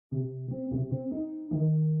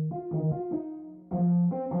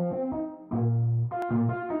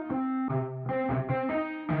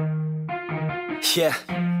Yeah,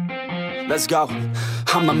 let's go.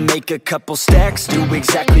 I'ma make a couple stacks, do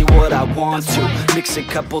exactly what I want to. Mix a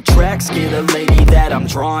couple tracks, get a lady that I'm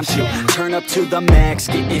drawn to. Turn up to the max,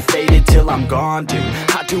 get me faded till I'm gone, dude.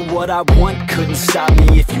 I do what I want, couldn't stop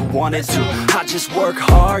me if you wanted to. I just work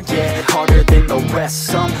hard, yeah, harder than the rest.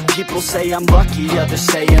 Some people say I'm lucky, others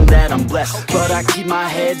saying that I'm blessed. But I keep my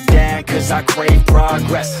head down, cause I crave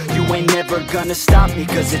progress. You ain't never gonna stop me,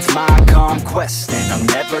 cause it's my conquest. And I'm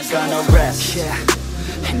never gonna rest, yeah.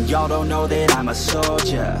 And y'all don't know that I'm a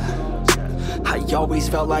soldier. I always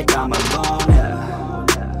felt like I'm alone,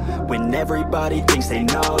 yeah. When everybody thinks they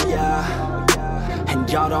know, yeah. And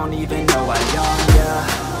y'all don't even know I own,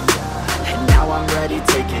 yeah. And now I'm ready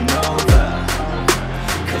taking over,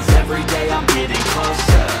 cause every day I'm getting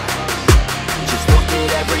closer. Just look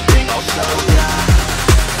at everything I'll show ya.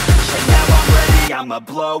 And now I'm ready, I'ma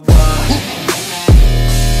blow up.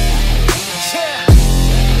 Yeah.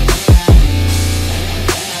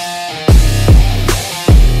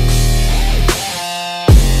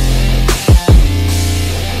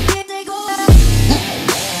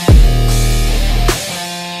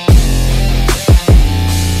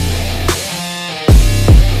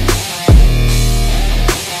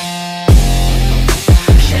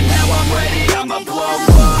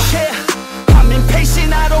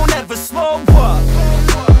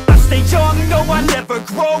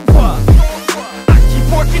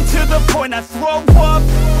 I throw up,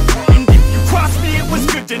 and if you cross me, it was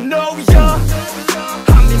good to know ya.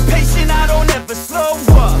 I'm impatient, I don't ever slow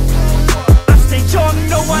up. I stay young,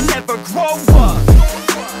 no, I never grow up.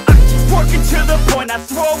 I keep working to the point I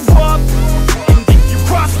throw up, and if you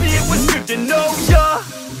cross me, it was good to know ya.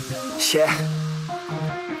 Yeah,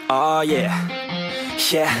 oh yeah,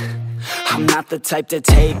 yeah. I'm not the type to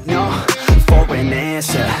take no for an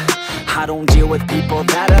answer. I don't deal with people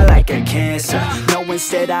that are like a cancer. No,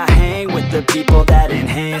 instead I hang with the people that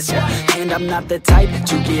enhance ya. And I'm not the type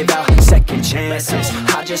to give out second chances.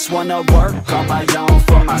 I just wanna work on my own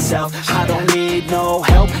for myself. I don't need no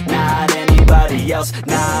help, not anybody else.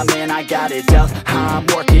 Nah, man, I got it dealt. I'm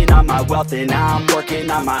working on my wealth and I'm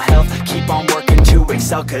working on my health. Keep on working to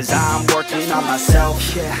excel, cause I'm working on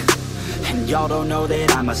myself. Yeah, and y'all don't know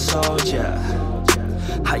that I'm a soldier.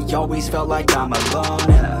 I always felt like I'm alone,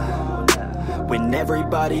 yeah. When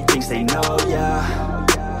everybody thinks they know, yeah.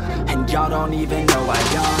 And y'all don't even know I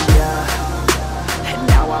own, yeah. And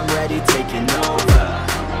now I'm ready taking over,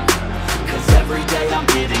 cause every day I'm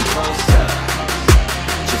getting closer.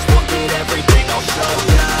 Just look at everything I'll show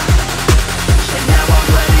ya. And now I'm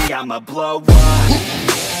ready, I'ma blow up.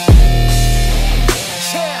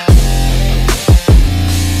 Yeah.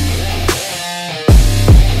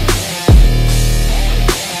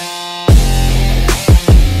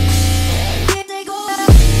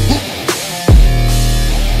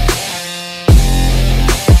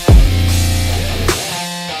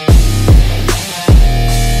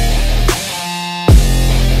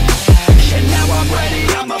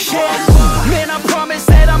 Man, I promise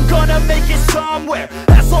that I'm gonna make it somewhere.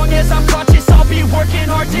 As long as I'm conscious, I'll be working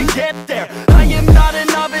hard to get there. I am not a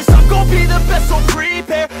novice, I'm gonna be the best, so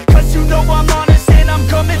prepare. Cause you know I'm on